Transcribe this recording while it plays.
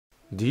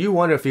Do you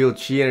want to feel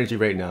chi energy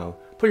right now?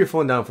 Put your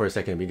phone down for a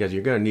second because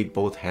you're going to need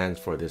both hands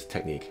for this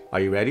technique. Are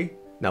you ready?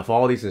 Now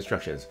follow these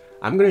instructions.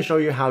 I'm going to show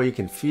you how you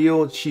can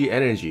feel chi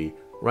energy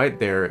right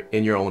there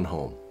in your own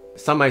home.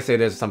 Some might say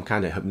there's some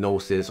kind of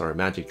hypnosis or a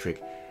magic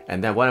trick,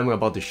 and that what I'm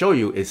about to show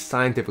you is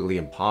scientifically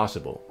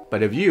impossible.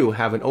 But if you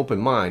have an open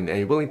mind and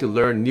you're willing to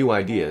learn new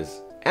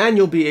ideas, and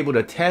you'll be able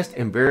to test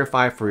and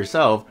verify for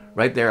yourself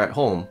right there at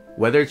home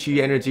whether chi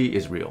energy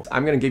is real.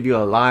 I'm going to give you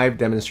a live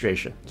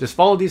demonstration. Just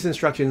follow these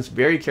instructions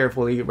very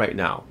carefully right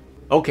now.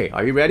 Okay,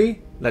 are you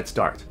ready? Let's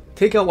start.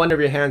 Take out one of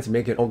your hands and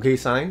make an OK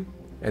sign,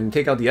 and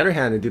take out the other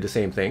hand and do the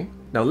same thing.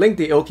 Now link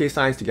the OK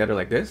signs together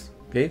like this.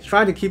 Okay,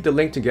 try to keep the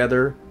link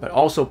together, but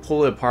also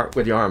pull it apart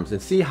with your arms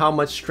and see how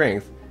much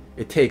strength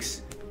it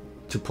takes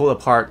to pull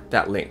apart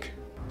that link.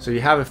 So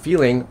you have a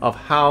feeling of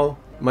how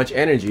much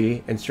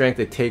energy and strength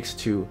it takes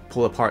to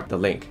pull apart the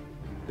link.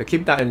 So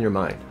keep that in your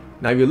mind.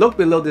 Now if you look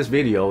below this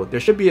video,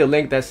 there should be a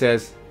link that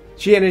says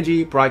Chi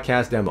Energy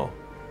Broadcast Demo.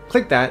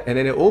 Click that and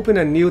then it'll open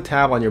a new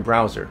tab on your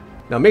browser.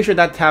 Now make sure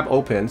that tab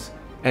opens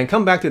and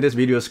come back to this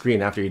video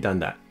screen after you've done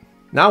that.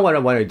 Now what I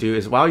want to do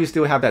is, while you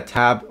still have that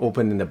tab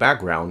open in the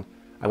background,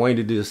 I want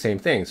you to do the same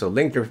thing. So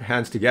link your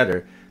hands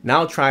together.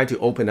 Now try to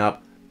open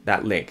up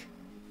that link.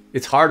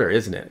 It's harder,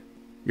 isn't it?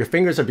 Your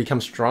fingers have become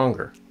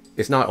stronger.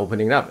 It's not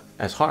opening up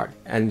as hard.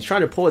 And try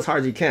to pull as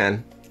hard as you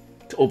can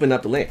to open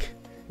up the link.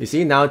 You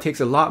see, now it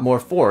takes a lot more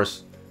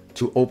force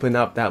to open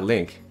up that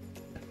link.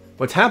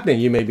 What's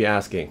happening, you may be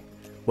asking?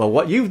 Well,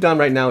 what you've done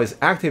right now is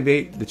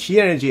activate the chi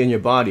energy in your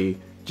body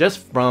just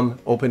from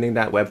opening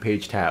that web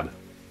page tab.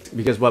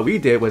 Because what we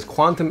did was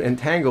quantum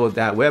entangle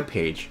that web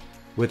page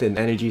with an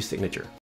energy signature.